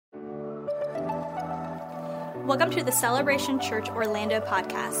Welcome to the Celebration Church Orlando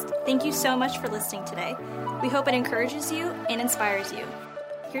podcast. Thank you so much for listening today. We hope it encourages you and inspires you.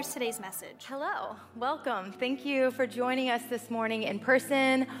 Here's today's message. Hello, welcome. Thank you for joining us this morning in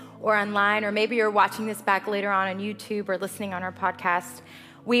person or online, or maybe you're watching this back later on YouTube or listening on our podcast.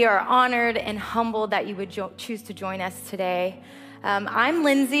 We are honored and humbled that you would choose to join us today. I'm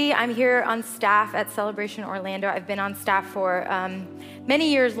Lindsay. I'm here on staff at Celebration Orlando. I've been on staff for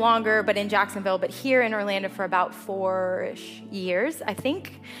many years longer, but in Jacksonville, but here in Orlando for about 4-ish years, I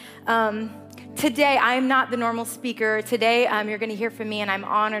think. Today, I'm not the normal speaker. Today, you're going to hear from me, and I'm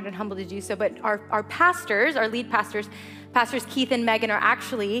honored and humbled to do so. But our pastors, our lead pastors, Pastors Keith and Megan, are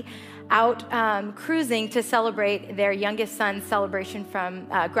actually out cruising to celebrate their youngest son's celebration from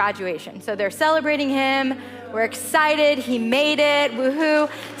graduation. So they're celebrating him. We're excited. He made it. Woohoo.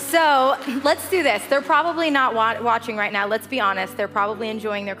 So let's do this. They're probably not watching right now. Let's be honest. They're probably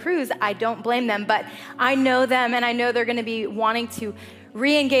enjoying their cruise. I don't blame them, but I know them, and I know they're going to be wanting to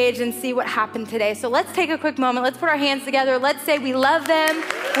re-engage and see what happened today. So let's take a quick moment. Let's put our hands together. Let's say we love them.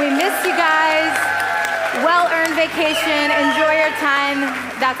 We miss you guys. Well-earned vacation. Enjoy your time.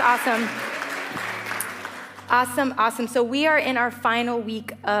 That's awesome. Awesome. So we are in our final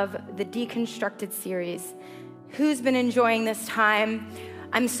week of the Deconstructed series. Who's been enjoying this time?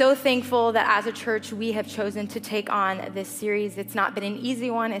 I'm so thankful that as a church, we have chosen to take on this series. It's not been an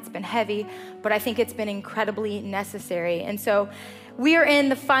easy one. It's been heavy, but I think it's been incredibly necessary. And so we are in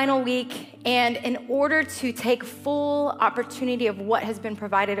the final week, and in order to take full opportunity of what has been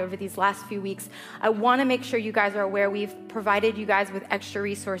provided over these last few weeks, I want to make sure you guys are aware we've provided you guys with extra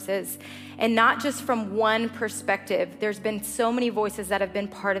resources, and not just from one perspective. There's been so many voices that have been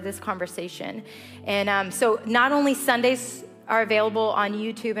part of this conversation. And so not only Sundays are available on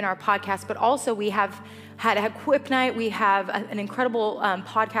YouTube and our podcast, but also we have had a Quip Night. We have an incredible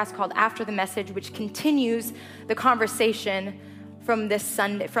podcast called After the Message, which continues the conversation from this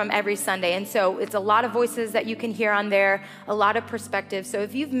Sunday, from every Sunday. And so it's a lot of voices that you can hear on there, a lot of perspectives. So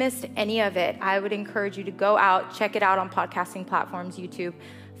if you've missed any of it, I would encourage you to go out, check it out on podcasting platforms, YouTube,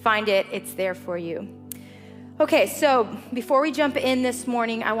 find it, it's there for you. Okay, so before we jump in this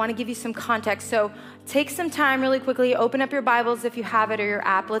morning, I want to give you some context. So take some time really quickly, open up your Bibles if you have it or your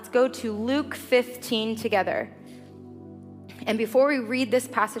app. Let's go to Luke 15 together. And before we read this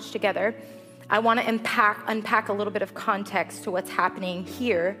passage together, I want to unpack a little bit of context to what's happening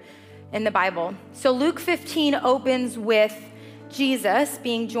here in the Bible. So Luke 15 opens with Jesus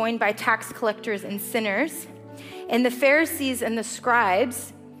being joined by tax collectors and sinners. And the Pharisees and the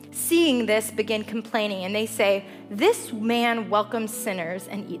scribes, seeing this, begin complaining. And they say, "This man welcomes sinners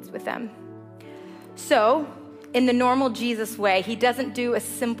and eats with them." So in the normal Jesus way, he doesn't do a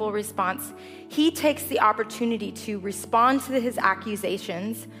simple response. He takes the opportunity to respond to his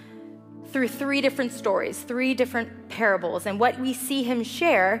accusations through 3 different stories, 3 different parables. And what we see him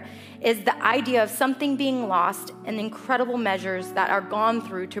share is the idea of something being lost and incredible measures that are gone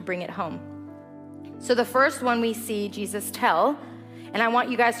through to bring it home. So the first one we see Jesus tell, and I want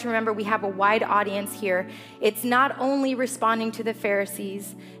you guys to remember we have a wide audience here. It's not only responding to the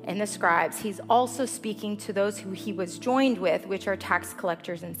Pharisees and the scribes, he's also speaking to those who he was joined with, which are tax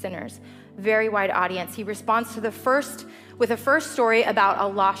collectors and sinners. Very wide audience. He responds to the first story about a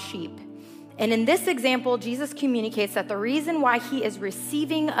lost sheep. And in this example, Jesus communicates that the reason why he is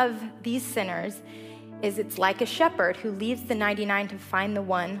receiving of these sinners is it's like a shepherd who leaves the 99 to find the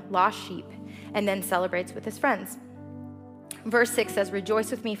one lost sheep and then celebrates with his friends. Verse 6 says, "Rejoice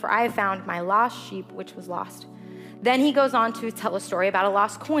with me, for I have found my lost sheep, which was lost." Then he goes on to tell a story about a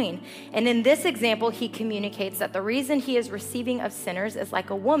lost coin. And in this example, he communicates that the reason he is receiving of sinners is like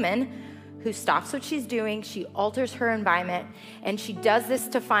a woman who stops what she's doing, she alters her environment, and she does this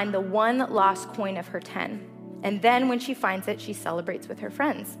to find the one lost coin of her 10. And then when she finds it, she celebrates with her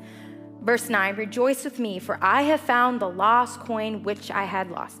friends. Verse 9, "Rejoice with me, for I have found the lost coin which I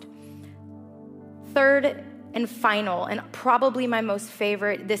had lost." Third and final, and probably my most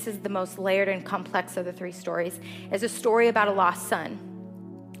favorite, this is the most layered and complex of the 3 stories, is a story about a lost son.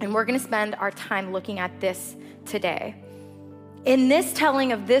 And we're going to spend our time looking at this today. In this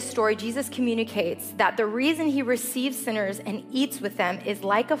telling of this story, Jesus communicates that the reason he receives sinners and eats with them is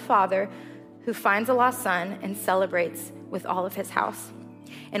like a father who finds a lost son and celebrates with all of his house.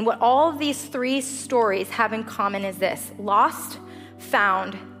 And what all of these 3 stories have in common is this: lost,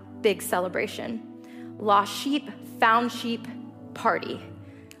 found, big celebration. Lost sheep, found sheep, party.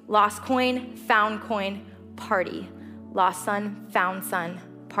 Lost coin, found coin, party. Lost son, found son,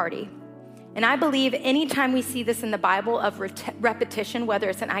 party. And I believe anytime we see this in the Bible of repetition, whether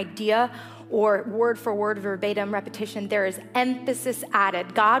it's an idea or word for word, verbatim repetition. There is emphasis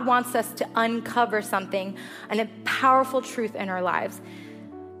added. God wants us to uncover something and a powerful truth in our lives.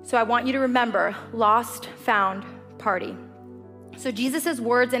 So I want you to remember, lost, found, party. So Jesus'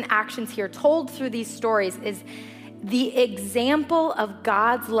 words and actions here, told through these stories, is the example of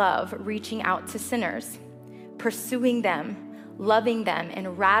God's love reaching out to sinners, pursuing them, loving them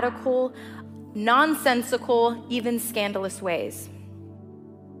in radical, nonsensical, even scandalous ways.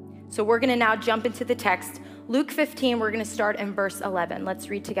 So we're going to now jump into the text. Luke 15, we're going to start in verse 11. Let's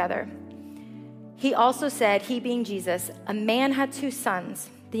read together. He also said, he being Jesus, a man had 2 sons.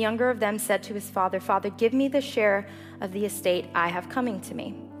 The younger of them said to his father, Father, give me the share of the estate I have coming to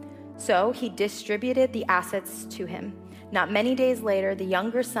me. So he distributed the assets to him. Not many days later, the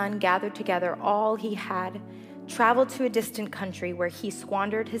younger son gathered together all he had, traveled to a distant country where he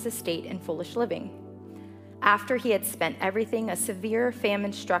squandered his estate in foolish living. After he had spent everything, a severe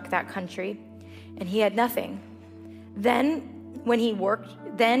famine struck that country, and he had nothing. Then he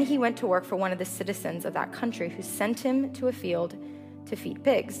went to work for one of the citizens of that country, who sent him to a field to feed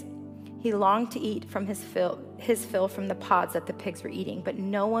pigs. He longed to eat from his fill from the pods that the pigs were eating, but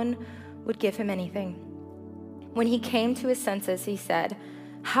no one would give him anything. When he came to his senses, he said,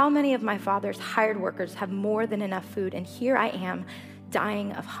 how many of my father's hired workers have more than enough food, and here I am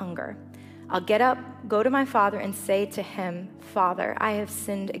dying of hunger? I'll get up, go to my father, and say to him, Father, I have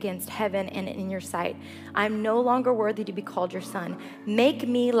sinned against heaven and in your sight. I'm no longer worthy to be called your son. Make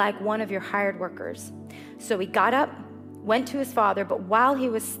me like one of your hired workers. So he got up, went to his father, but while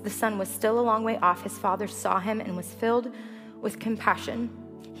the son was still a long way off, his father saw him and was filled with compassion.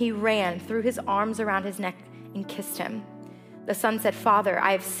 He ran, threw his arms around his neck, and kissed him. The son said, Father,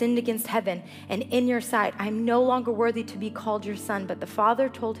 I have sinned against heaven and in your sight. I am no longer worthy to be called your son. But the father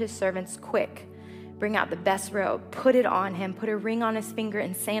told his servants, quick, bring out the best robe, put it on him, put a ring on his finger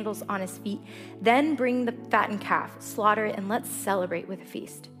and sandals on his feet. Then bring the fattened calf, slaughter it, and let's celebrate with a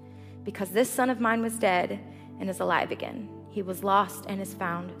feast. Because this son of mine was dead and is alive again. He was lost and is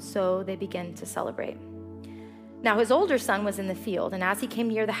found. So they began to celebrate. Now his older son was in the field, and as he came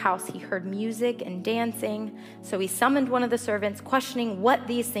near the house, he heard music and dancing. So he summoned one of the servants, questioning what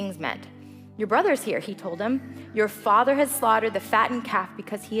these things meant. Your brother's here, he told him. Your father has slaughtered the fattened calf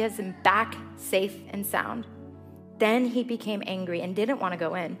because he has him back safe and sound. Then he became angry and didn't want to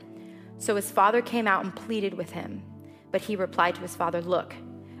go in. So his father came out and pleaded with him. But he replied to his father, look,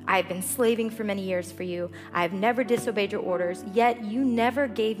 I have been slaving for many years for you. I have never disobeyed your orders, yet you never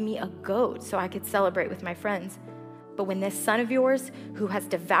gave me a goat so I could celebrate with my friends. But when this son of yours, who has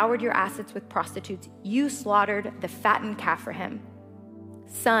devoured your assets with prostitutes, you slaughtered the fattened calf for him.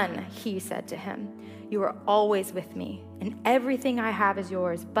 Son, he said to him, you are always with me, and everything I have is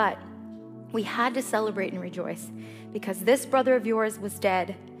yours. But we had to celebrate and rejoice, because this brother of yours was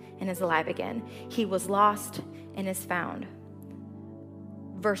dead and is alive again. He was lost and is found.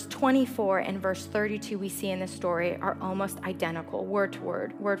 Verse 24 and verse 32 we see in this story are almost identical, word to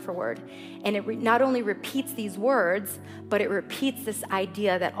word, word for word. And it not only repeats these words, but it repeats this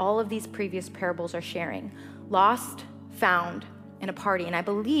idea that all of these previous parables are sharing. Lost, found, and a party. And I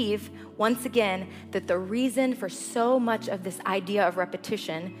believe, once again, that the reason for so much of this idea of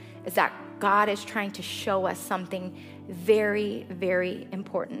repetition is that God is trying to show us something very, very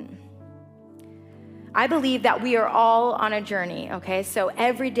important. I believe that we are all on a journey, okay? So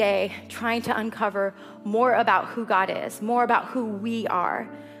every day trying to uncover more about who God is, more about who we are,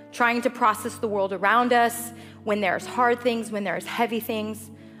 trying to process the world around us when there's hard things, when there's heavy things.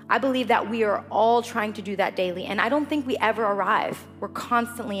 I believe that we are all trying to do that daily, and I don't think we ever arrive. We're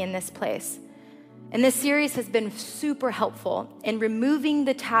constantly in this place. And this series has been super helpful in removing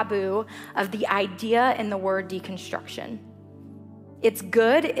the taboo of the idea and the word deconstruction. It's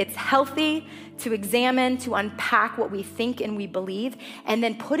good, it's healthy to examine, to unpack what we think and we believe, and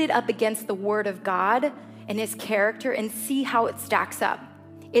then put it up against the Word of God and His character and see how it stacks up.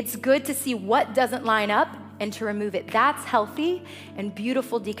 It's good to see what doesn't line up and to remove it. That's healthy and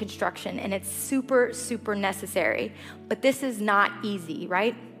beautiful deconstruction, and it's super, super necessary. But this is not easy,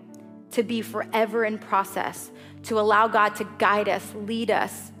 right? To be forever in process, to allow God to guide us, lead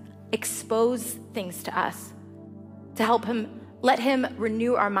us, expose things to us, to help Him. Let Him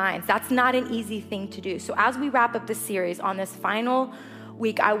renew our minds. That's not an easy thing to do. So as we wrap up this series on this final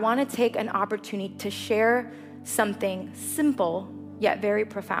week, I want to take an opportunity to share something simple yet very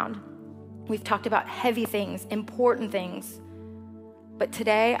profound. We've talked about heavy things, important things, but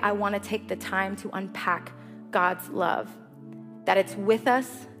today I want to take the time to unpack God's love, that it's with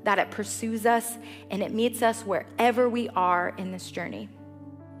us, that it pursues us, and it meets us wherever we are in this journey.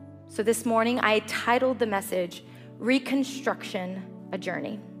 So this morning I titled the message, Reconstruction, a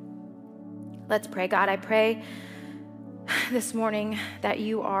Journey. Let's pray. God, I pray this morning that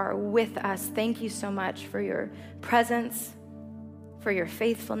you are with us. Thank you so much for your presence, for your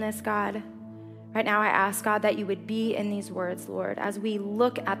faithfulness, God. Right now I ask, God, that you would be in these words, Lord. As we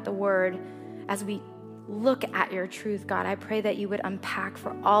look at the word, as we look at your truth, God, I pray that you would unpack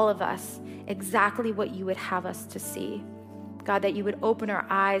for all of us exactly what you would have us to see. God, that you would open our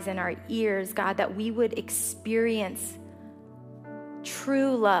eyes and our ears, God, that we would experience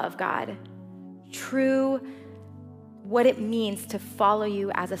true love, God, true what it means to follow you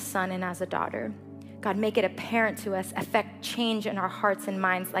as a son and as a daughter. God, make it apparent to us, affect change in our hearts and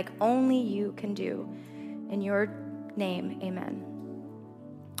minds like only you can do. In your name, amen.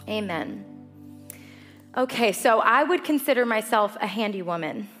 Amen. Okay, so I would consider myself a handy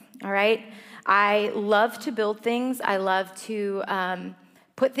woman, all right? I love to build things. I love to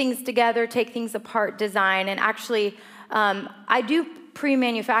put things together, take things apart, design, and actually I do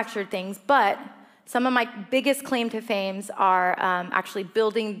pre-manufactured things, but some of my biggest claim to fame are actually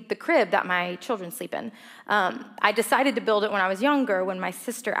building the crib that my children sleep in. I decided to build it when I was younger, when my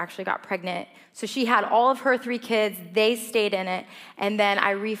sister actually got pregnant. So she had all of her 3 kids, they stayed in it, and then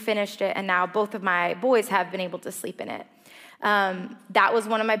I refinished it, and now both of my boys have been able to sleep in it. That was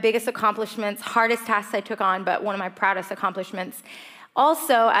one of my biggest accomplishments, hardest tasks I took on, but one of my proudest accomplishments.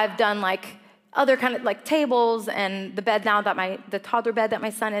 Also, I've done other kind of tables and the bed now the toddler bed that my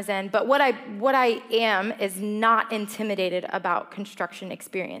son is in. But what I am is not intimidated about construction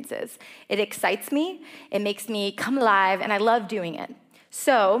experiences. It excites me, it makes me come alive, and I love doing it.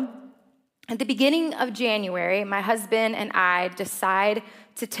 So at the beginning of January, my husband and I decide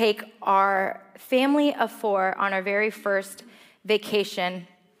to take our family of 4 on our very first vacation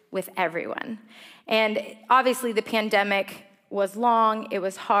with everyone. And obviously the pandemic was long, it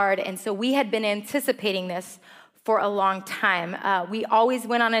was hard, and so we had been anticipating this for a long time. We always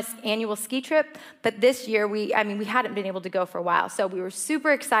went on an annual ski trip, but this year we hadn't been able to go for a while, so we were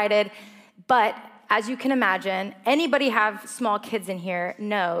super excited. But as you can imagine, anybody have small kids in here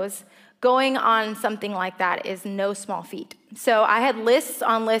knows going on something like that is no small feat. So I had lists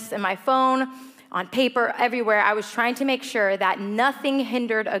on lists in my phone, on paper, everywhere. I was trying to make sure that nothing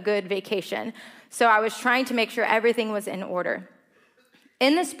hindered a good vacation. So I was trying to make sure everything was in order.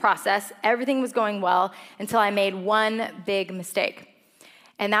 In this process, everything was going well until I made one big mistake.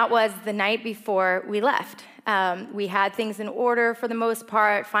 And that was the night before we left. We had things in order for the most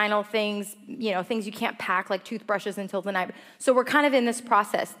part, final things, things you can't pack like toothbrushes until the night. So we're kind of in this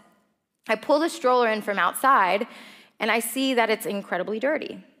process. I pull the stroller in from outside and I see that it's incredibly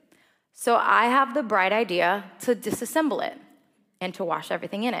dirty. So I have the bright idea to disassemble it and to wash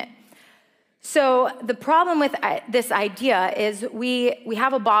everything in it. So the problem with this idea is we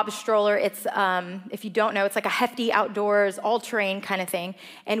have a Bob stroller. It's, if you don't know, it's like a hefty outdoors, all-terrain kind of thing.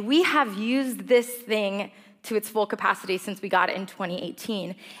 And we have used this thing to its full capacity since we got it in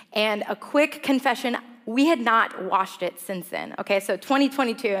 2018. And a quick confession, we had not washed it since then, okay? So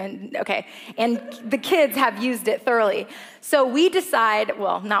 2022, and the kids have used it thoroughly. So we decide,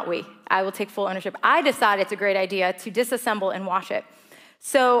 well, not we, I will take full ownership. I decide it's a great idea to disassemble and wash it.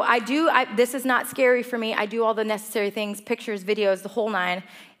 So this is not scary for me. I do all the necessary things, pictures, videos, the whole 9,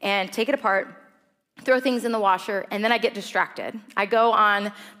 and take it apart, throw things in the washer, and then I get distracted. I go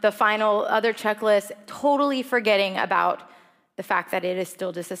on the final other checklist, totally forgetting about the fact that it is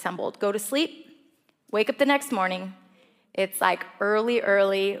still disassembled. Go to sleep, wake up the next morning. It's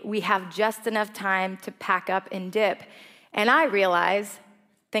early. We have just enough time to pack up and dip. And I realize,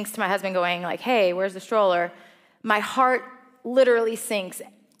 thanks to my husband going hey, where's the stroller? My heart literally sinks.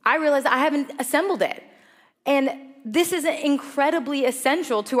 I realize I haven't assembled it. And this is incredibly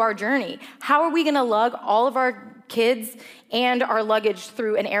essential to our journey. How are we gonna lug all of our kids and our luggage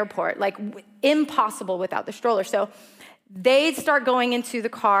through an airport? Impossible without the stroller. So they start going into the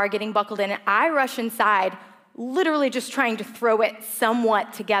car, getting buckled in, and I rush inside, literally just trying to throw it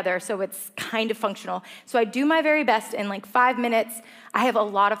somewhat together so it's kind of functional. So I do my very best in 5 minutes. I have a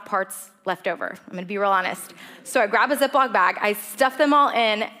lot of parts left over. I'm gonna be real honest. So I grab a Ziploc bag, I stuff them all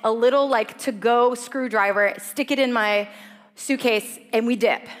in, a little to-go screwdriver, stick it in my suitcase, and we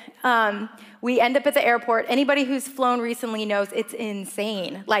dip. We end up at the airport. Anybody who's flown recently knows it's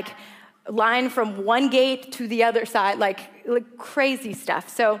insane. Line from one gate to the other side, crazy stuff.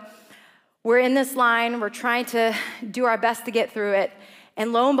 So we're in this line, we're trying to do our best to get through it,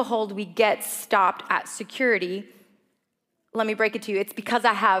 and lo and behold, we get stopped at security. Let me break it to you, it's because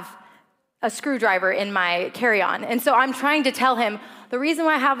I have a screwdriver in my carry-on. And so I'm trying to tell him, the reason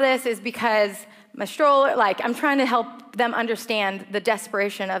why I have this is because my stroller, I'm trying to help them understand the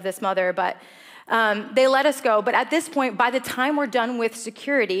desperation of this mother, but they let us go. But at this point, by the time we're done with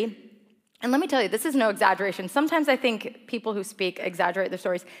security, And let me tell you, this is no exaggeration. Sometimes I think people who speak exaggerate their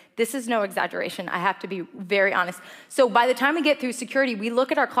stories. This is no exaggeration. I have to be very honest. So by the time we get through security, we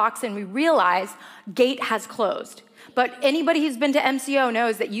look at our clocks and we realize gate has closed. But anybody who's been to MCO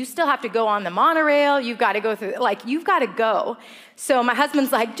knows that you still have to go on the monorail. You've got to go through, you've got to go. So my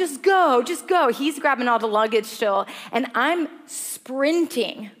husband's like, just go, just go. He's grabbing all the luggage still. And I'm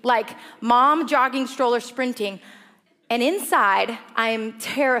sprinting, like mom jogging stroller sprinting. And inside, I'm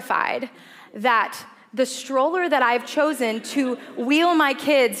terrified that the stroller that I've chosen to wheel my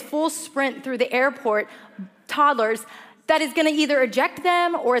kids full sprint through the airport, toddlers, that is gonna either eject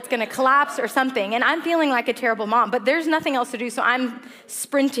them or it's gonna collapse or something. And I'm feeling like a terrible mom, but there's nothing else to do, so I'm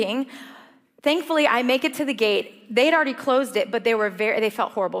sprinting. Thankfully, I make it to the gate. They'd already closed it, but they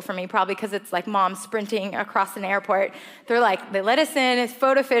felt horrible for me, probably because it's like mom sprinting across an airport. They're like, they let us in, it's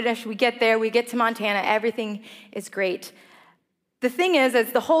photo finish, we get there, we get to Montana, everything is great. The thing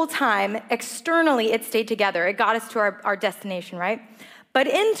is the whole time, externally, it stayed together. It got us to our destination, right? But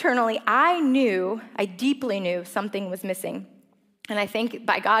internally, I deeply knew something was missing. And I think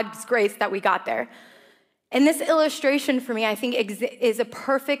by God's grace that we got there. And this illustration for me, I think, is a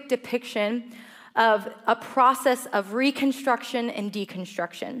perfect depiction of a process of reconstruction and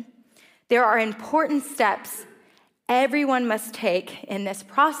deconstruction. There are important steps everyone must take in this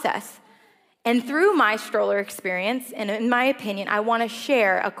process. And through my stroller experience, and in my opinion, I want to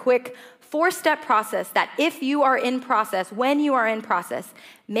share a quick 4-step process that if you are in process, when you are in process,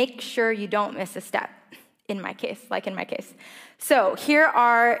 make sure you don't miss a step, in my case. So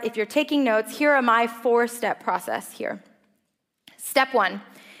if you're taking notes, here are my 4-step process here. Step 1,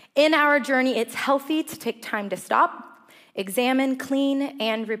 in our journey, it's healthy to take time to stop, examine, clean,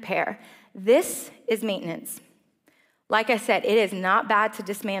 and repair. This is maintenance. Like I said, it is not bad to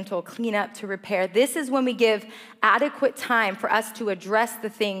dismantle, clean up, to repair. This is when we give adequate time for us to address the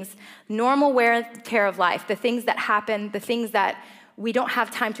things, normal wear and tear of life, the things that happen, the things that we don't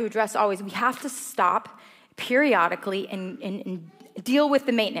have time to address always. We have to stop periodically and deal with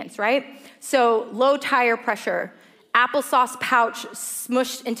the maintenance, right? So low tire pressure, applesauce pouch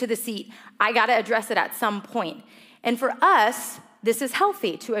smushed into the seat. I got to address it at some point. And for us, this is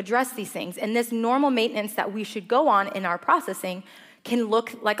healthy to address these things. And this normal maintenance that we should go on in our processing can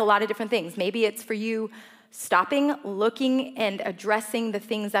look like a lot of different things. Maybe it's for you stopping, looking, and addressing the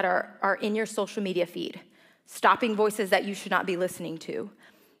things that are in your social media feed, stopping voices that you should not be listening to.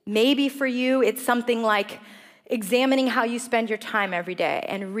 Maybe for you, it's something like examining how you spend your time every day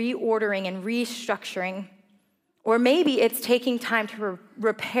and reordering and restructuring. Or maybe it's taking time to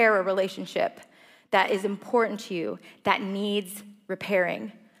repair a relationship that is important to you, that needs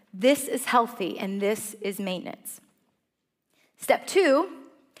repairing. This is healthy, and this is maintenance. Step 2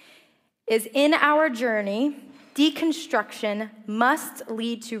 is in our journey, deconstruction must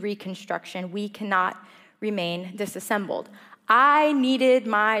lead to reconstruction. We cannot remain disassembled. I needed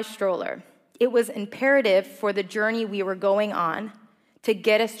my stroller. It was imperative for the journey we were going on to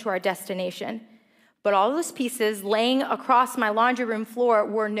get us to our destination. But all those pieces laying across my laundry room floor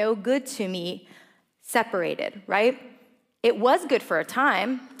were no good to me separated, right? It was good for a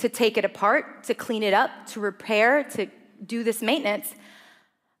time to take it apart, to clean it up, to repair, to do this maintenance.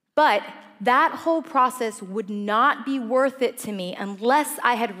 But that whole process would not be worth it to me unless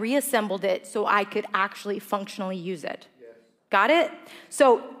I had reassembled it so I could actually functionally use it. Yes. Got it?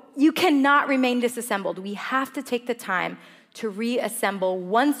 So you cannot remain disassembled. We have to take the time to reassemble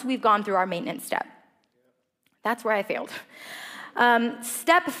once we've gone through our maintenance step. That's where I failed.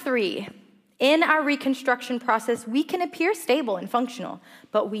 Step 3, in our reconstruction process, we can appear stable and functional,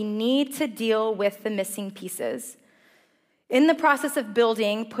 but we need to deal with the missing pieces. In the process of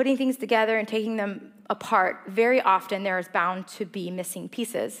building, putting things together and taking them apart, very often there is bound to be missing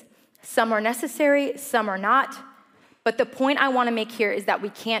pieces. Some are necessary, some are not. But the point I want to make here is that we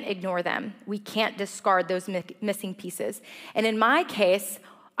can't ignore them. We can't discard those missing pieces. And in my case,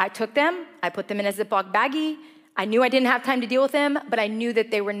 I took them, I put them in a Ziploc baggie. I knew I didn't have time to deal with them, but I knew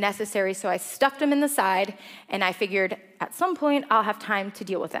that they were necessary, so I stuffed them in the side, and I figured at some point I'll have time to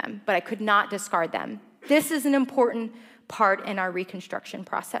deal with them, but I could not discard them. This is an important part in our reconstruction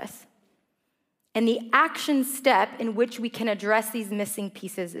process. And the action step in which we can address these missing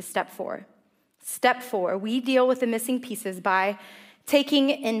pieces is step 4. Step 4, we deal with the missing pieces by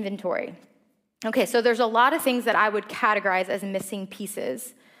taking inventory. Okay, so there's a lot of things that I would categorize as missing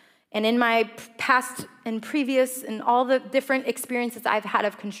pieces. And in my past and previous and all the different experiences I've had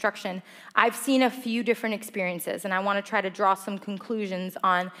of construction, I've seen a few different experiences, and I want to try to draw some conclusions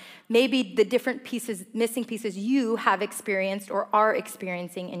on maybe the different pieces, missing pieces you have experienced or are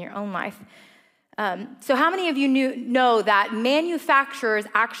experiencing in your own life. So how many of you know that manufacturers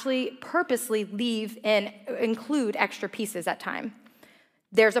actually purposely leave and include extra pieces at time?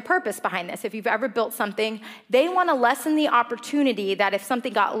 There's a purpose behind this. If you've ever built something, they want to lessen the opportunity that if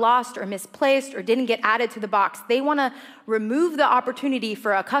something got lost or misplaced or didn't get added to the box, they want to remove the opportunity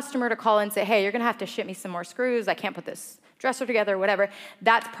for a customer to call and say, hey, you're going to have to ship me some more screws. I can't put this dresser together, whatever.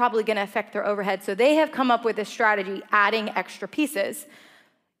 That's probably going to affect their overhead. So they have come up with a strategy, adding extra pieces.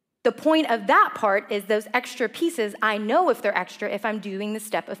 The point of that part is those extra pieces, I know if they're extra if I'm doing the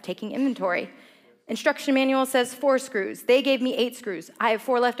step of taking inventory. Instruction manual says 4 screws. They gave me 8 screws. I have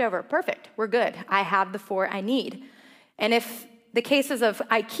 4 left over. Perfect. We're good. I have the 4 I need. And if the cases of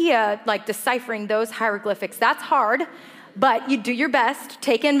IKEA, like deciphering those hieroglyphics, that's hard, but you do your best,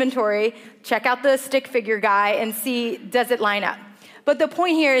 take inventory, check out the stick figure guy and see, does it line up? But the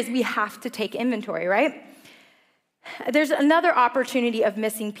point here is we have to take inventory, right? There's another opportunity of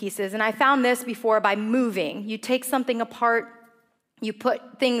missing pieces, and I found this before by moving. You take something apart, you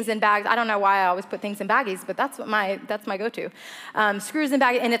put things in bags. I don't know why I always put things in baggies, but that's my go-to. Screws in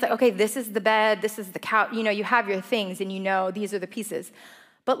bags, and it's like, okay, this is the bed, this is the couch. You know, you have your things, and you know these are the pieces.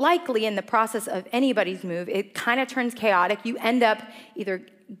 But likely in the process of anybody's move, it kind of turns chaotic. You end up either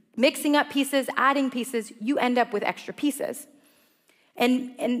mixing up pieces, adding pieces. You end up with extra pieces,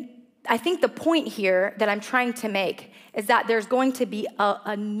 and I think the point here that I'm trying to make is that there's going to be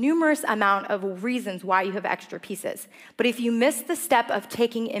a numerous amount of reasons why you have extra pieces. But if you miss the step of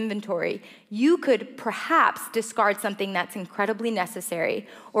taking inventory, you could perhaps discard something that's incredibly necessary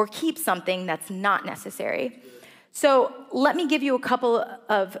or keep something that's not necessary. So let me give you a couple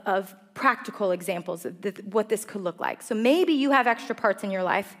of practical examples of what this could look like. So maybe you have extra parts in your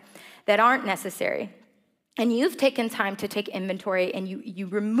life that aren't necessary. And you've taken time to take inventory and you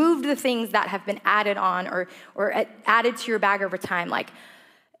removed the things that have been added on or added to your bag over time,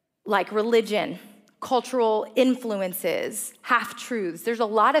 like religion, cultural influences, half-truths. There's a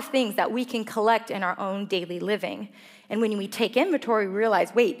lot of things that we can collect in our own daily living. And when we take inventory, we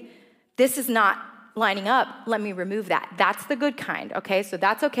realize, wait, this is not lining up. Let me remove that. That's the good kind, okay? So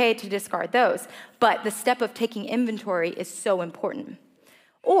that's okay to discard those. But the step of taking inventory is so important.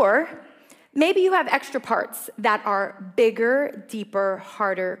 Or maybe you have extra parts that are bigger, deeper,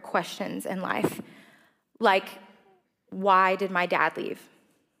 harder questions in life. Like, why did my dad leave?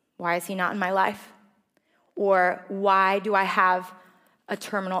 Why is he not in my life? Or why do I have a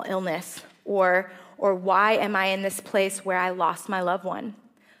terminal illness? Or why am I in this place where I lost my loved one?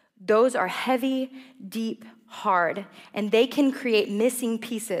 Those are heavy, deep, hard, and they can create missing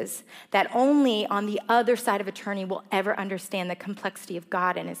pieces that only on the other side of eternity will ever understand the complexity of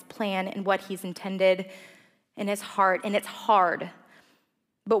God and his plan and what he's intended in his heart, and it's hard.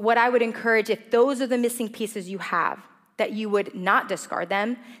 But what I would encourage, if those are the missing pieces you have, that you would not discard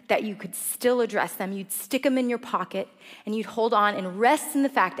them, that you could still address them, you'd stick them in your pocket, and you'd hold on and rest in the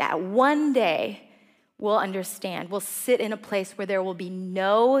fact that one day we'll understand, we'll sit in a place where there will be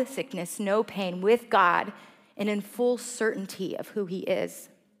no sickness, no pain with God, and in full certainty of who he is.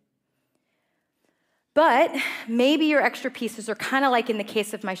 But maybe your extra pieces are kind of like in the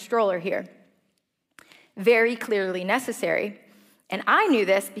case of my stroller here. Very clearly necessary. And I knew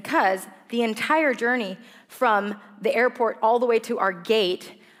this because the entire journey from the airport all the way to our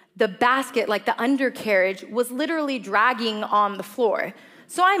gate, the basket, like the undercarriage, was literally dragging on the floor.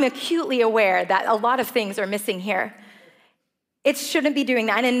 So I'm acutely aware that a lot of things are missing here. It shouldn't be doing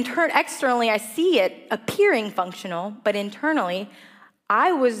that. And externally, I see it appearing functional, but internally,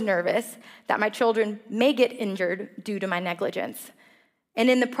 I was nervous that my children may get injured due to my negligence. And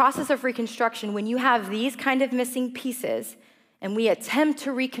in the process of reconstruction, when you have these kind of missing pieces, and we attempt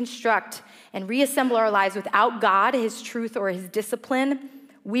to reconstruct and reassemble our lives without God, his truth, or his discipline,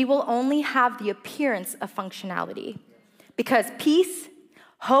 we will only have the appearance of functionality. Because peace,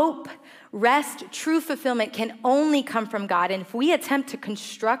 hope, rest, true fulfillment can only come from God. And if we attempt to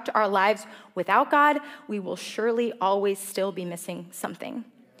construct our lives without God, we will surely always still be missing something.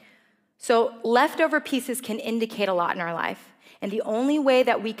 So leftover pieces can indicate a lot in our life. And the only way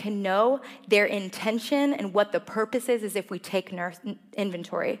that we can know their intention and what the purpose is if we take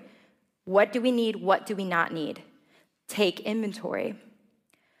inventory. What do we need? What do we not need? Take inventory.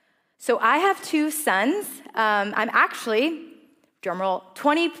 So I have 2 sons. I'm actually, drumroll,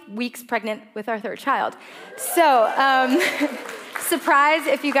 20 weeks pregnant with our 3rd child. So, surprise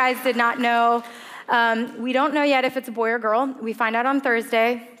if you guys did not know. We don't know yet if it's a boy or girl. We find out on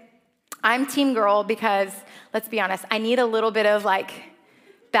Thursday. I'm team girl because, let's be honest, I need a little bit of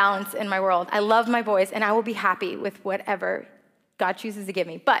balance in my world. I love my boys, and I will be happy with whatever God chooses to give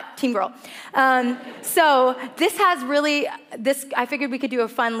me, but team girl. So I figured we could do a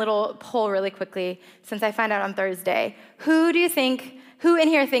fun little poll really quickly since I found out on Thursday. Who in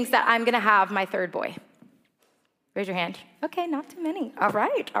here thinks that I'm gonna have my third boy? Raise your hand. Okay, not too many. All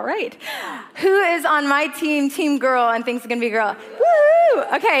right. Who is on my team girl, and thinks it's gonna be a girl? Woo!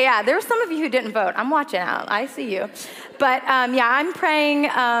 Okay, yeah, there were some of you who didn't vote. I'm watching out, I see you. But I'm praying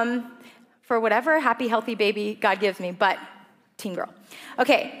for whatever happy, healthy baby God gives me, but team girl.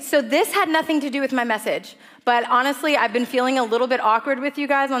 Okay, so this had nothing to do with my message, but honestly, I've been feeling a little bit awkward with you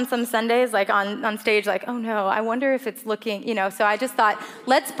guys on some Sundays, like on stage, like, oh no, I wonder if it's looking, so I just thought,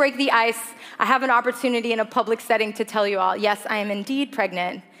 let's break the ice. I have an opportunity in a public setting to tell you all, yes, I am indeed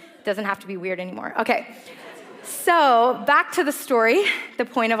pregnant. It doesn't have to be weird anymore. Okay, so back to the story, the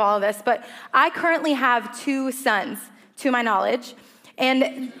point of all of this, but I currently have 2 sons, to my knowledge. And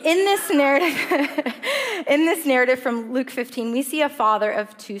in this narrative from Luke 15, we see a father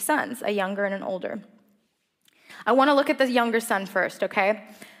of 2 sons, a younger and an older. I want to look at the younger son first, okay?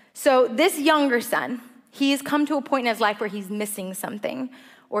 So this younger son, he's come to a point in his life where he's missing something,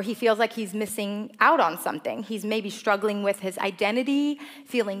 or he feels like he's missing out on something. He's maybe struggling with his identity,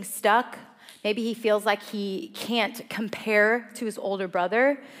 feeling stuck. Maybe he feels like he can't compare to his older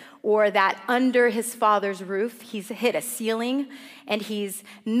brother, or that under his father's roof, he's hit a ceiling and he's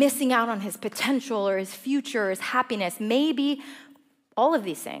missing out on his potential or his future or his happiness. Maybe all of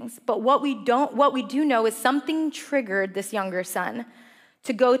these things. But what we do know is something triggered this younger son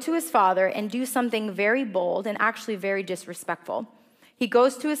to go to his father and do something very bold and actually very disrespectful. He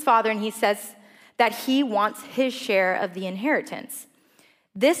goes to his father and he says that he wants his share of the inheritance.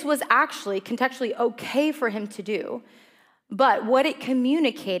 This was actually contextually okay for him to do, but what it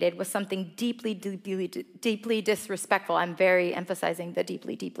communicated was something deeply, deeply, deeply disrespectful. I'm very emphasizing the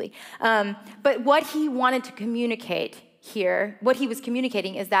deeply, deeply. But what he wanted to communicate here, what he was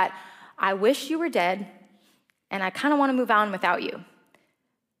communicating is that I wish you were dead, and I kind of want to move on without you.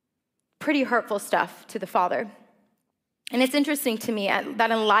 Pretty hurtful stuff to the father. And it's interesting to me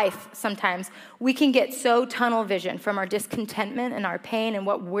that in life, sometimes, we can get so tunnel vision from our discontentment and our pain and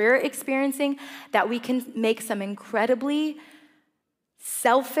what we're experiencing that we can make some incredibly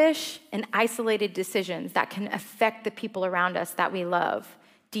selfish and isolated decisions that can affect the people around us that we love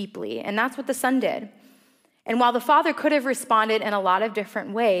deeply. And that's what the son did. And while the father could have responded in a lot of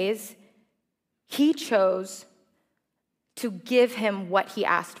different ways, he chose to give him what he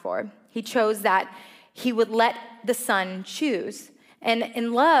asked for. He chose that he would let the son choose. And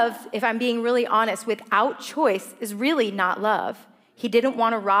in love, if I'm being really honest, without choice is really not love. He didn't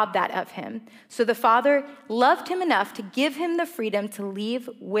want to rob that of him. So the father loved him enough to give him the freedom to leave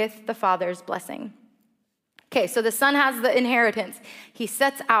with the father's blessing. Okay, so the son has the inheritance. He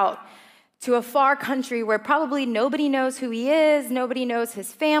sets out to a far country where probably nobody knows who he is, nobody knows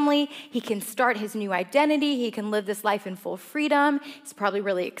his family. He can start his new identity. He can live this life in full freedom. He's probably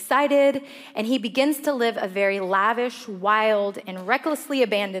really excited. And he begins to live a very lavish, wild, and recklessly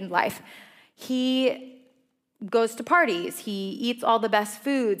abandoned life. He goes to parties. He eats all the best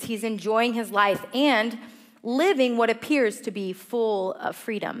foods. He's enjoying his life and living what appears to be full of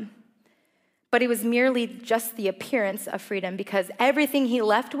freedom. But it was merely just the appearance of freedom, because everything he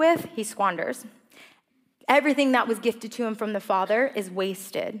left with, he squanders. Everything that was gifted to him from the Father is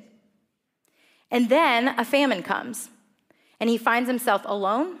wasted. And then a famine comes, and he finds himself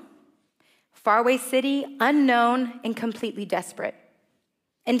alone, faraway city, unknown, and completely desperate.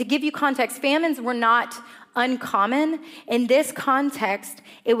 And to give you context, famines were not uncommon. In this context,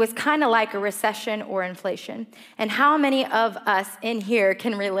 it was kind of like a recession or inflation. And how many of us in here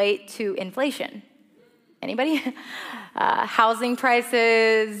can relate to inflation? Anybody? Housing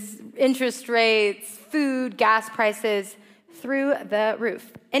prices, interest rates, food, gas prices, through the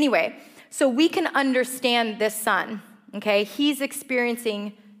roof. Anyway, so we can understand this son, okay? He's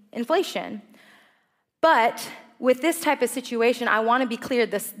experiencing inflation. But with this type of situation, I want to be clear,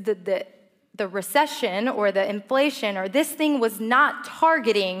 the recession or the inflation or this thing was not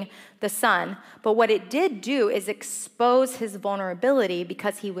targeting the son, but what it did do is expose his vulnerability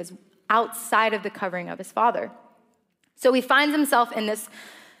because he was outside of the covering of his father. So he finds himself in this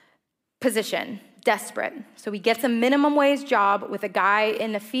position, desperate. So he gets a minimum wage job with a guy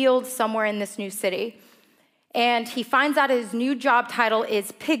in the field somewhere in this new city, and he finds out his new job title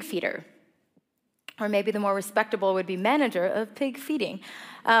is pig feeder. Or maybe the more respectable would be manager of pig feeding.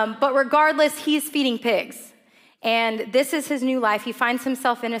 But regardless, he's feeding pigs. And this is his new life. He finds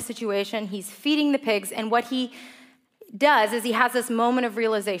himself in a situation, he's feeding the pigs, and what he does is he has this moment of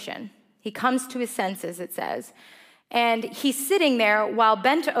realization. He comes to his senses, it says. And he's sitting there while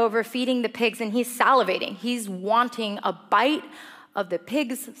bent over feeding the pigs, and he's salivating. He's wanting a bite of the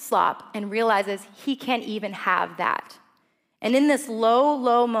pig's slop and realizes he can't even have that. And in this low,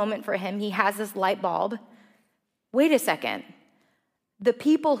 low moment for him, he has this light bulb. Wait a second. The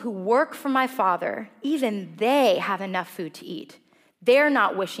people who work for my Father, even they have enough food to eat. They're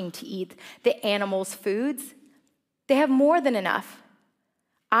not wishing to eat the animals' foods. They have more than enough.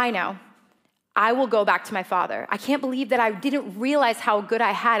 I know. I will go back to my Father. I can't believe that I didn't realize how good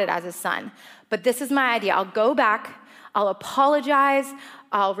I had it as a son. But this is my idea. I'll go back, I'll apologize,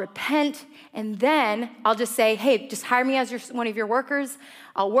 I'll repent, and then I'll just say, hey, just hire me as one of your workers.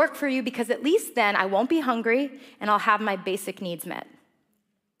 I'll work for you because at least then I won't be hungry and I'll have my basic needs met.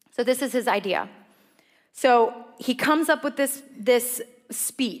 So this is his idea. So he comes up with this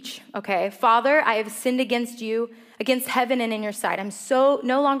speech, okay? Father, I have sinned against you, against heaven and in your sight. I'm so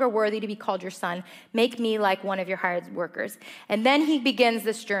no longer worthy to be called your son. Make me like one of your hired workers. And then he begins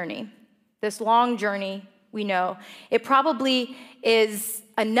this journey, this long journey, we know. It probably is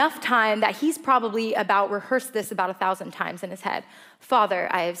enough time that he's probably rehearsed this about 1,000 times in his head. Father,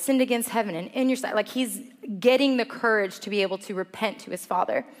 I have sinned against heaven and in your sight. Like he's getting the courage to be able to repent to his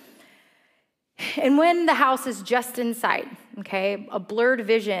Father. And when the house is just in sight, okay, a blurred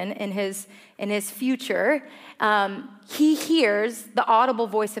vision in his future, he hears the audible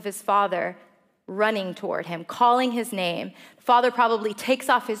voice of his Father running toward him, calling his name. The Father probably takes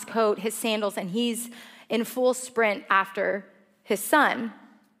off his coat, his sandals, and he's in full sprint after his son.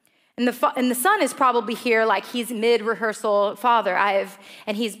 And the son is probably here like he's mid-rehearsal, Father,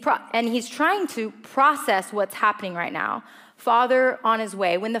 and he's trying to process what's happening right now. Father on his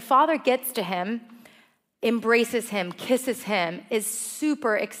way. When the Father gets to him, embraces him, kisses him, is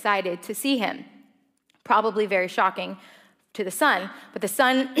super excited to see him. Probably very shocking to the son. But the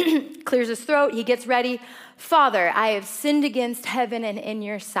son clears his throat. He gets ready. Father, I have sinned against heaven and in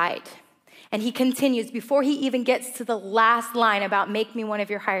your sight. And he continues, before he even gets to the last line about make me one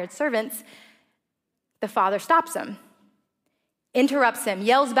of your hired servants, the Father stops him, interrupts him,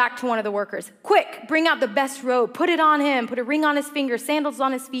 yells back to one of the workers, quick, bring out the best robe, put it on him, put a ring on his finger, sandals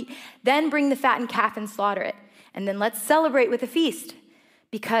on his feet, then bring the fattened calf and slaughter it. And then let's celebrate with a feast,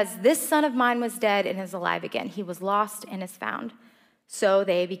 because this son of mine was dead and is alive again. He was lost and is found. So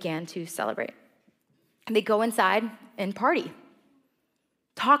they began to celebrate. And they go inside and party.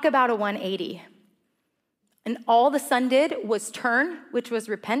 Talk about a 180. And all the son did was turn, which was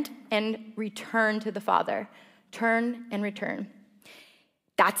repent, and return to the Father. Turn and return.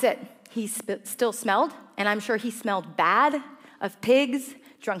 That's it. He still smelled, and I'm sure he smelled bad of pigs,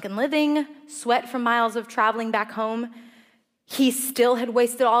 drunken living, sweat from miles of traveling back home. He still had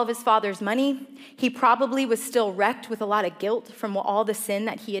wasted all of his father's money. He probably was still wrecked with a lot of guilt from all the sin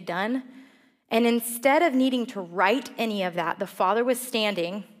that he had done. And instead of needing to right any of that, the Father was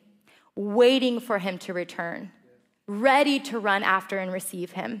standing, waiting for him to return, ready to run after and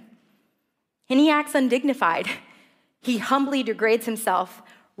receive him. And he acts undignified. He humbly degrades himself,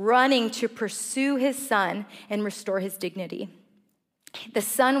 running to pursue his son and restore his dignity. The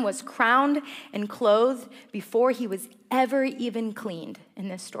son was crowned and clothed before he was ever even cleaned in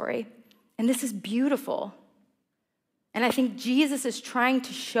this story. And this is beautiful. And I think Jesus is trying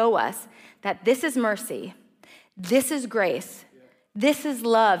to show us that this is mercy, this is grace, this is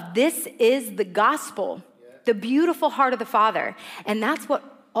love, this is the gospel, the beautiful heart of the Father. And that's what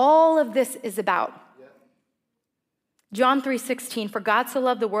all of this is about. John 3:16, for God so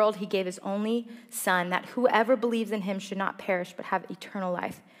loved the world, he gave his only son, that whoever believes in him should not perish, but have eternal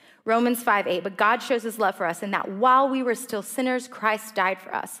life. Romans 5:8, but God shows his love for us, in that while we were still sinners, Christ died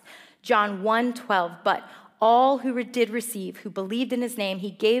for us. John 1:12, but all who did receive, who believed in his name, he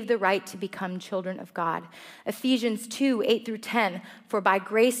gave the right to become children of God. Ephesians 2:8-10, for by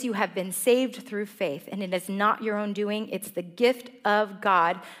grace you have been saved through faith, and it is not your own doing, it's the gift of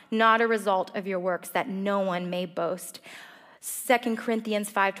God, not a result of your works, that no one may boast. 2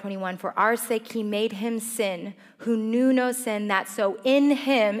 Corinthians 5:21, for our sake he made him sin, who knew no sin, that so in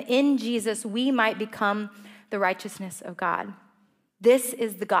him, in Jesus, we might become the righteousness of God. This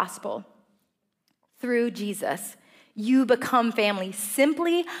is the gospel. Through Jesus, you become family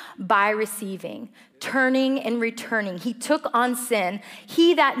simply by receiving, turning and returning. He took on sin,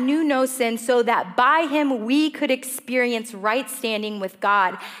 he that knew no sin, so that by him we could experience right standing with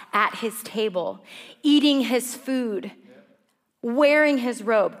God at his table, eating his food, wearing his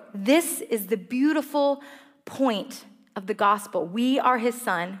robe. This is the beautiful point of the gospel. We are his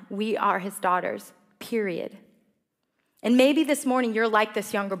son, we are his daughters, period. And maybe this morning you're like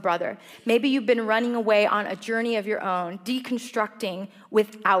this younger brother. Maybe you've been running away on a journey of your own, deconstructing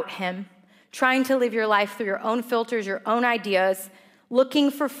without him, trying to live your life through your own filters, your own ideas,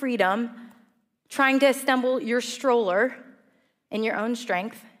 looking for freedom, trying to assemble your stroller, in your own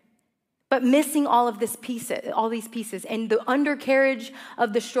strength, but missing all these pieces, and the undercarriage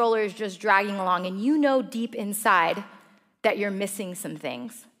of the stroller is just dragging along, and you know deep inside that you're missing some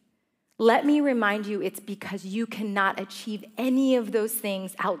things. Let me remind you, it's because you cannot achieve any of those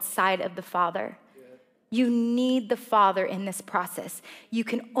things outside of the Father. You need the Father in this process. You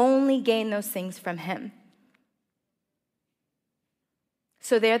can only gain those things from him.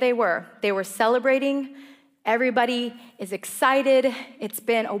 So there they were. They were celebrating. Everybody is excited. It's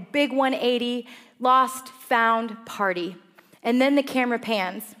been a big 180, lost, found party. And then the camera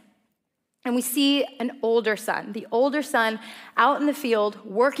pans, and we see an older son. The older son out in the field,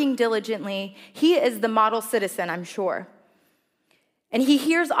 working diligently. He is the model citizen, I'm sure. And he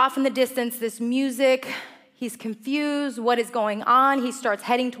hears off in the distance this music. He's confused. What is going on? He starts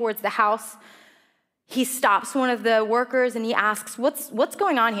heading towards the house. He stops one of the workers and he asks, what's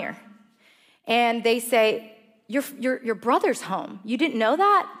going on here? And they say, your brother's home. You didn't know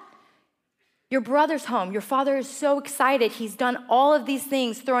that? Your brother's home. Your father is so excited. He's done all of these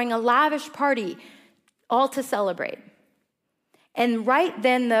things, throwing a lavish party, all to celebrate. And right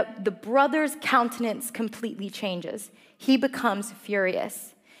then, the brother's countenance completely changes. He becomes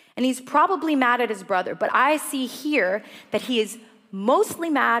furious. And he's probably mad at his brother, but I see here that he is mostly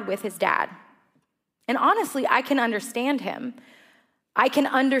mad with his dad. And honestly, I can understand him. I can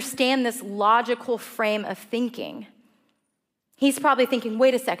understand this logical frame of thinking. He's probably thinking,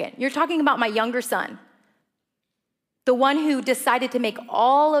 wait a second, you're talking about my younger son, the one who decided to make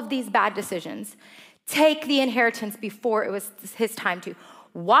all of these bad decisions, take the inheritance before it was his time to,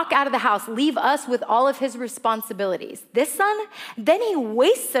 walk out of the house, leave us with all of his responsibilities. This son, then he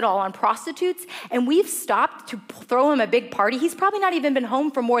wastes it all on prostitutes, and we've stopped to throw him a big party. He's probably not even been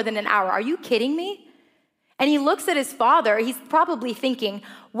home for more than an hour. Are you kidding me? And he looks at his father. He's probably thinking,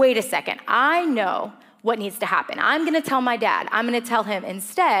 wait a second, I know what needs to happen. I'm going to tell my dad. I'm going to tell him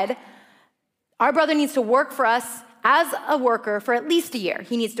instead, our brother needs to work for us as a worker for at least a year.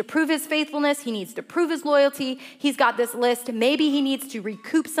 He needs to prove his faithfulness. He needs to prove his loyalty. He's got this list. Maybe he needs to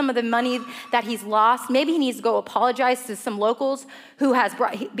recoup some of the money that he's lost. Maybe he needs to go apologize to some locals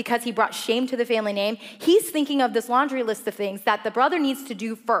because he brought shame to the family name. He's thinking of this laundry list of things that the brother needs to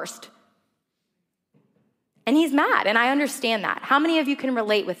do first. And he's mad, and I understand that. How many of you can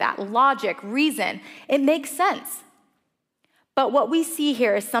relate with that? Logic, reason, it makes sense. But what we see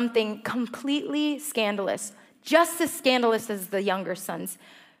here is something completely scandalous, just as scandalous as the younger son's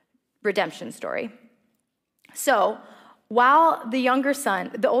redemption story. So while the older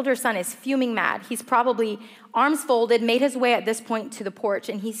son is fuming mad, he's probably arms folded, made his way at this point to the porch,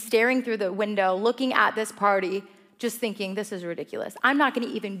 and he's staring through the window, looking at this party, just thinking, this is ridiculous. I'm not going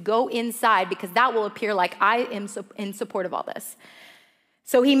to even go inside because that will appear like I am in support of all this.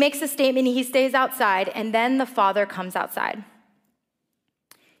 So he makes a statement, he stays outside, and then the father comes outside.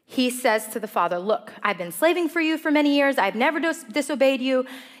 He says to the father, look, I've been slaving for you for many years. I've never disobeyed you,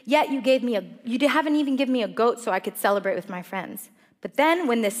 yet you haven't even given me a goat so I could celebrate with my friends. But then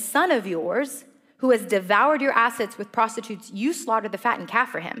when this son of yours, who has devoured your assets with prostitutes, you slaughtered the fattened calf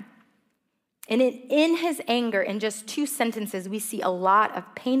for him. And in his anger, in just 2 sentences, we see a lot of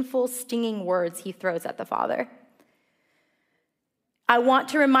painful, stinging words he throws at the father. I want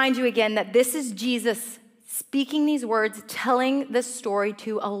to remind you again that this is Jesus speaking these words, telling this story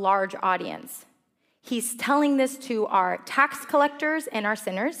to a large audience. He's telling this to our tax collectors and our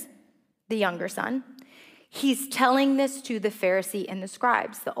sinners, the younger son. He's telling this to the Pharisee and the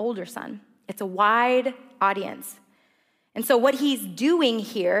scribes, the older son. It's a wide audience. And so what he's doing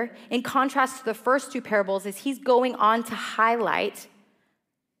here, in contrast to the first 2 parables, is he's going on to highlight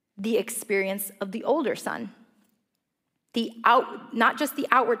the experience of the older son. Not just the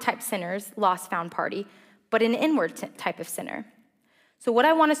outward type sinners, lost, found party, but an inward type of sinner. So what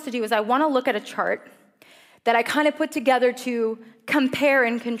I want us to do is I want to look at a chart that I kind of put together to compare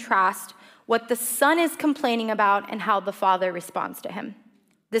and contrast what the son is complaining about and how the father responds to him.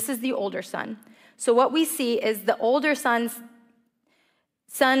 This is the older son. So what we see is the older son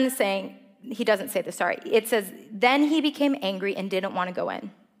saying, he doesn't say this, sorry. It says, then he became angry and didn't want to go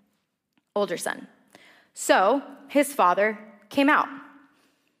in. Older son. So his father came out.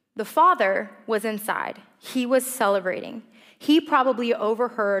 The father was inside. He was celebrating. He probably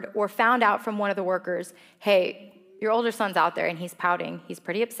overheard or found out from one of the workers, hey, your older son's out there and he's pouting. He's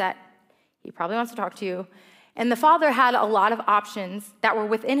pretty upset. He probably wants to talk to you. And the father had a lot of options that were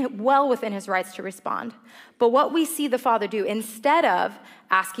well within his rights to respond. But what we see the father do, instead of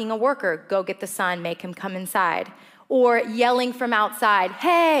asking a worker, go get the son, make him come inside, or yelling from outside,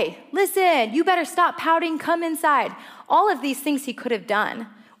 hey, listen, you better stop pouting, come inside. All of these things he could have done.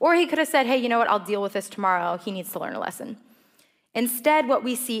 Or he could have said, hey, you know what, I'll deal with this tomorrow. He needs to learn a lesson. Instead, what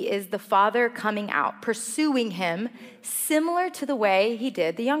we see is the father coming out, pursuing him, similar to the way he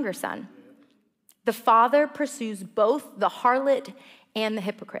did the younger son. The father pursues both the harlot and the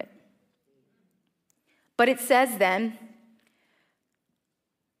hypocrite. But it says then,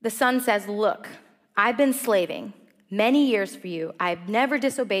 the son says, look, I've been slaving many years for you. I've never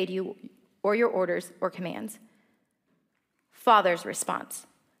disobeyed you or your orders or commands. Father's response.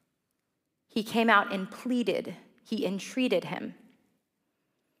 He came out and pleaded. He entreated him.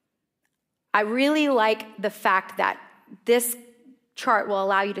 I really like the fact that this chart will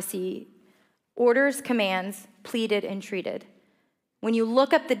allow you to see orders, commands, pleaded, entreated. When you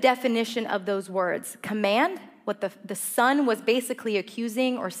look up the definition of those words, command, what the son was basically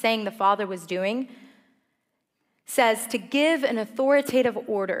accusing or saying the father was doing, says to give an authoritative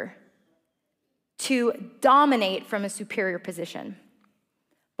order, to dominate from a superior position.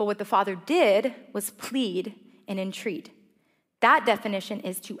 But what the father did was plead and entreat. That definition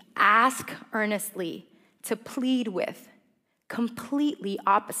is to ask earnestly, to plead with, completely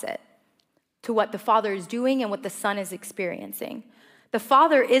opposite to what the father is doing and what the son is experiencing. The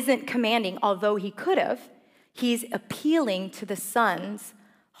father isn't commanding, although he could have. He's appealing to the son's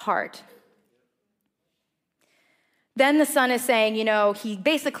heart. Then the son is saying, he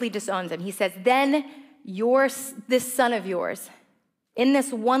basically disowns him. He says, then this son of yours, in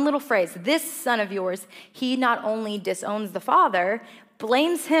this one little phrase, this son of yours, he not only disowns the father,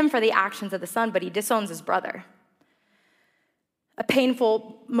 blames him for the actions of the son, but he disowns his brother. A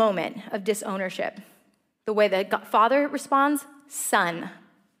painful moment of disownership. The way the father responds, son.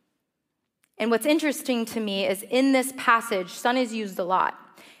 And what's interesting to me is in this passage, son is used a lot.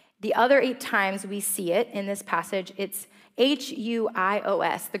 The other 8 times we see it in this passage, it's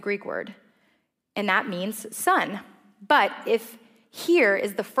Huios, the Greek word, and that means son. But if here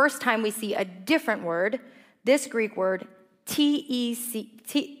is the first time we see a different word, this Greek word, teknon,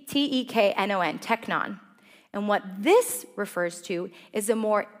 teknon. And what this refers to is a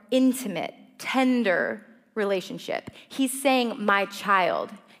more intimate, tender relationship. He's saying, my child.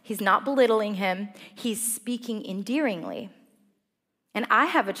 He's not belittling him. He's speaking endearingly. And I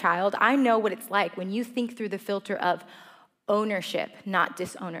have a child. I know what it's like when you think through the filter of ownership, not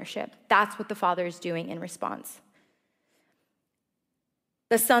disownership. That's what the father is doing in response.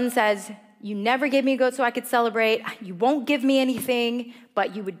 The son says, you never gave me a goat so I could celebrate. You won't give me anything,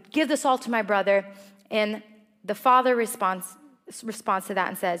 but you would give this all to my brother. And the father responds to that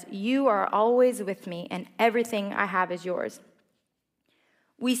and says, you are always with me, and everything I have is yours.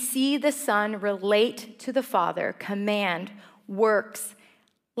 We see the son relate to the father, command, works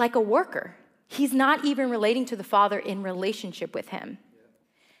like a worker. He's not even relating to the father in relationship with him.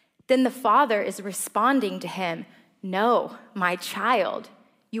 Then the father is responding to him, no, my child,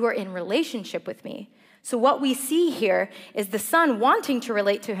 you are in relationship with me. So what we see here is the son wanting to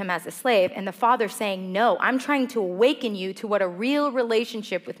relate to him as a slave, and the father saying, no, I'm trying to awaken you to what a real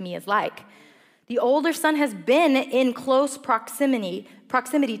relationship with me is like. The older son has been in close proximity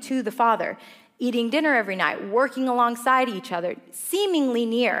to the father, eating dinner every night, working alongside each other, seemingly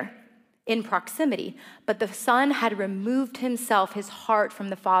near in proximity. But the son had removed himself, his heart, from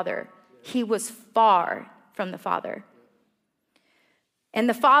the father. He was far from the father. And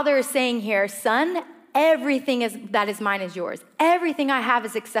the father is saying here, son, everything that is mine is yours. Everything I have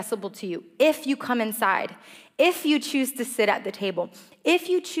is accessible to you if you come inside, if you choose to sit at the table, if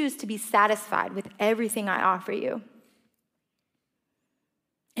you choose to be satisfied with everything I offer you.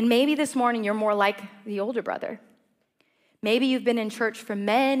 And maybe this morning you're more like the older brother. Maybe you've been in church for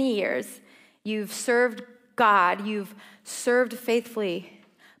many years. You've served God. You've served faithfully.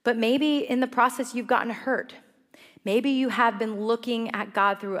 But maybe in the process you've gotten hurt. Maybe you have been looking at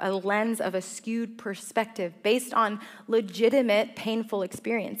God through a lens of a skewed perspective based on legitimate, painful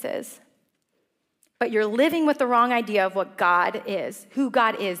experiences. But you're living with the wrong idea of what God is, who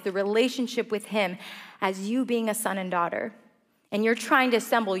God is, the relationship with him as you being a son and daughter. And you're trying to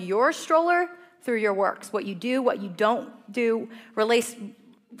assemble your stroller through your works, what you do, what you don't do,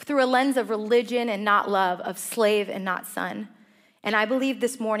 through a lens of religion and not love, of slave and not son. And I believe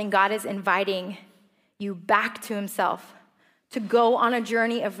this morning God is inviting you back to himself, to go on a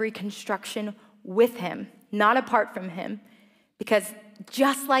journey of reconstruction with him, not apart from him. Because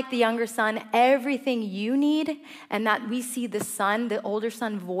just like the younger son, everything you need and that we see the son, the older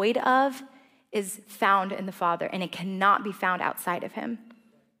son, void of, is found in the father, and it cannot be found outside of him.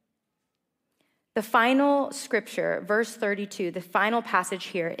 The final scripture, verse 32, the final passage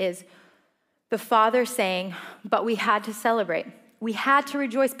here is the father saying, but we had to celebrate. We had to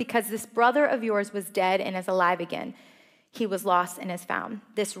rejoice because this brother of yours was dead and is alive again. He was lost and is found.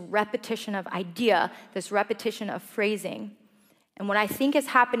 This repetition of idea, this repetition of phrasing. And what I think is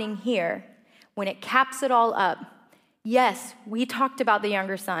happening here, when it caps it all up, yes, we talked about the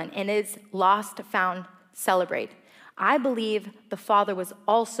younger son and it's lost, found, celebrate. I believe the Father was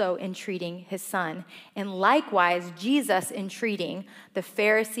also entreating his son, and likewise Jesus entreating the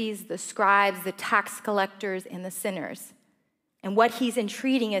Pharisees, the scribes, the tax collectors, and the sinners. And what he's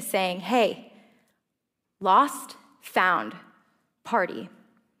entreating is saying, hey, lost, found, party.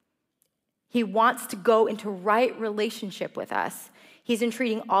 He wants to go into right relationship with us. He's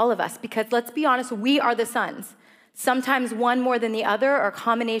entreating all of us because, let's be honest, we are the sons. Sometimes one more than the other or a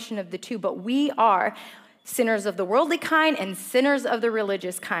combination of the two, but we are sinners of the worldly kind and sinners of the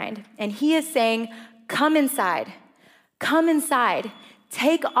religious kind. And he is saying, come inside. Come inside.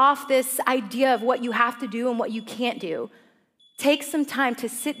 Take off this idea of what you have to do and what you can't do. Take some time to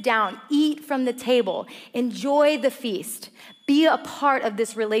sit down, eat from the table, enjoy the feast, be a part of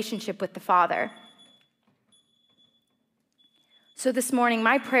this relationship with the Father. So this morning,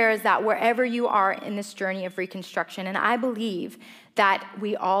 my prayer is that wherever you are in this journey of reconstruction, and I believe that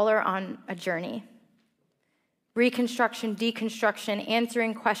we all are on a journey, reconstruction, deconstruction,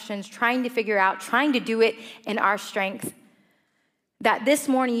 answering questions, trying to figure out, trying to do it in our strength, that this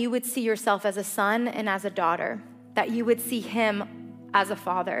morning you would see yourself as a son and as a daughter, that you would see him as a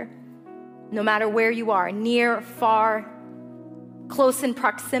father, no matter where you are, near, far, close in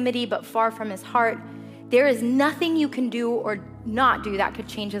proximity, but far from his heart. There is nothing you can do or not do that could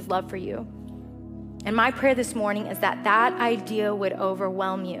change his love for you. And my prayer this morning is that that idea would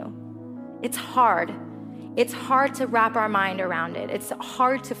overwhelm you. It's hard. It's hard to wrap our mind around it. It's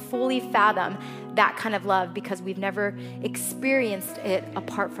hard to fully fathom that kind of love because we've never experienced it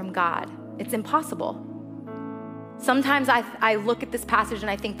apart from God. It's impossible. Sometimes I look at this passage and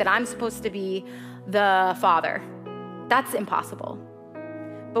I think that I'm supposed to be the father. That's impossible.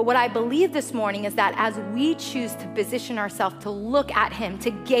 But what I believe this morning is that as we choose to position ourselves to look at him,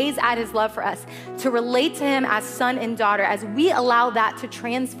 to gaze at his love for us, to relate to him as son and daughter, as we allow that to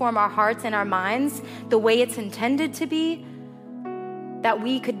transform our hearts and our minds the way it's intended to be, that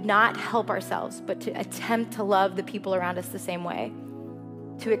we could not help ourselves but to attempt to love the people around us the same way,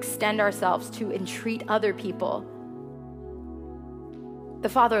 to extend ourselves, to entreat other people. The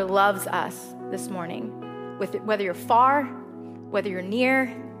Father loves us this morning, whether you're far, whether you're near,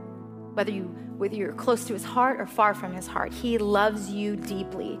 whether you're close to his heart or far from his heart, he loves you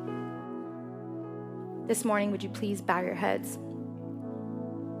deeply. This morning, would you please bow your heads?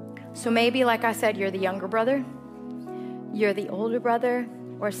 So maybe, like I said, you're the younger brother, you're the older brother,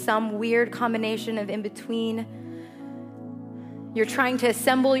 or some weird combination of in between. You're trying to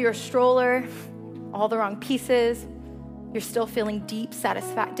assemble your stroller, all the wrong pieces. You're still feeling deep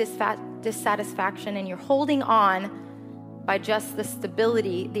dissatisfaction, and you're holding on by just the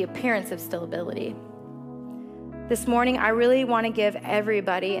stability, the appearance of stability. This morning, I really want to give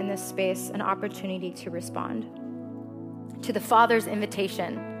everybody in this space an opportunity to respond to the Father's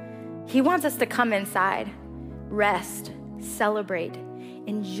invitation. He wants us to come inside, rest, celebrate,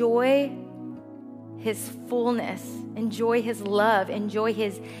 enjoy his fullness, enjoy his love, enjoy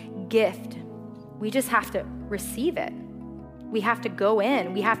his gift. We just have to receive it. We have to go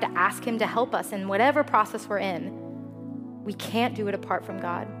in. We have to ask him to help us in whatever process we're in. We can't do it apart from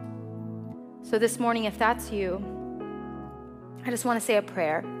God. So this morning, if that's you, I just want to say a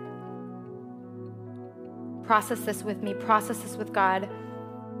prayer. Process this with me, process this with God,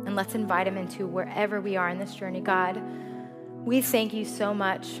 and let's invite him into wherever we are in this journey. God, we thank you so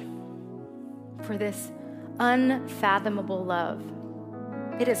much for this unfathomable love.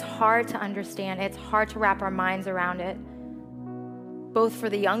 It is hard to understand. It's hard to wrap our minds around it, both for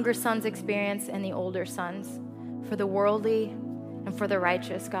the younger son's experience and the older son's, for the worldly and for the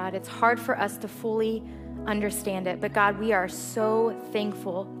righteous, God. It's hard for us to fully understand it, but God, we are so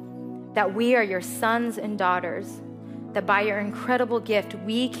thankful that we are your sons and daughters, that by your incredible gift,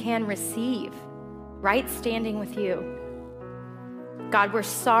 we can receive right standing with you. God, we're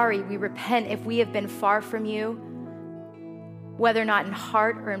sorry, we repent if we have been far from you, whether or not in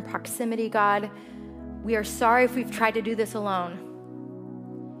heart or in proximity, God. We are sorry if we've tried to do this alone.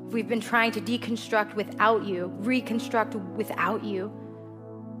 We've been trying to deconstruct without you, reconstruct without you.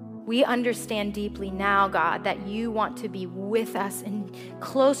 We understand deeply now, God, that you want to be with us in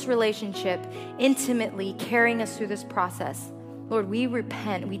close relationship, intimately carrying us through this process. Lord, we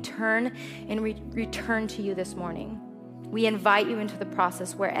repent, we turn and return to you this morning. We invite you into the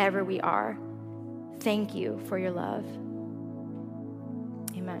process wherever we are. Thank you for your love.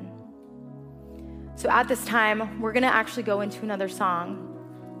 Amen. So at this time, we're going to actually go into another song.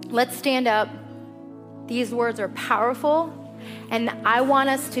 Let's stand up. These words are powerful, and I want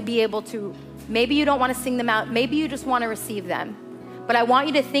us to be able to Maybe you don't want to sing them out. Maybe you just want to receive them. But I want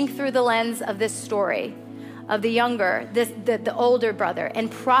you to think through the lens of this story, of the younger, the older brother, and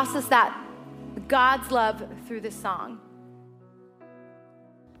process that God's love through this song.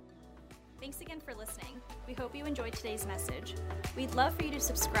 Thanks again for listening. We hope you enjoyed today's message. We'd love for you to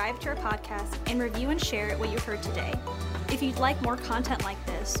subscribe to our podcast and review and share what you heard today. If you'd like more content like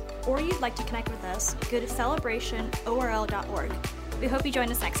this, or you'd like to connect with us, go to celebrationorl.org. We hope you join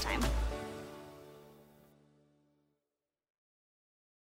us next time.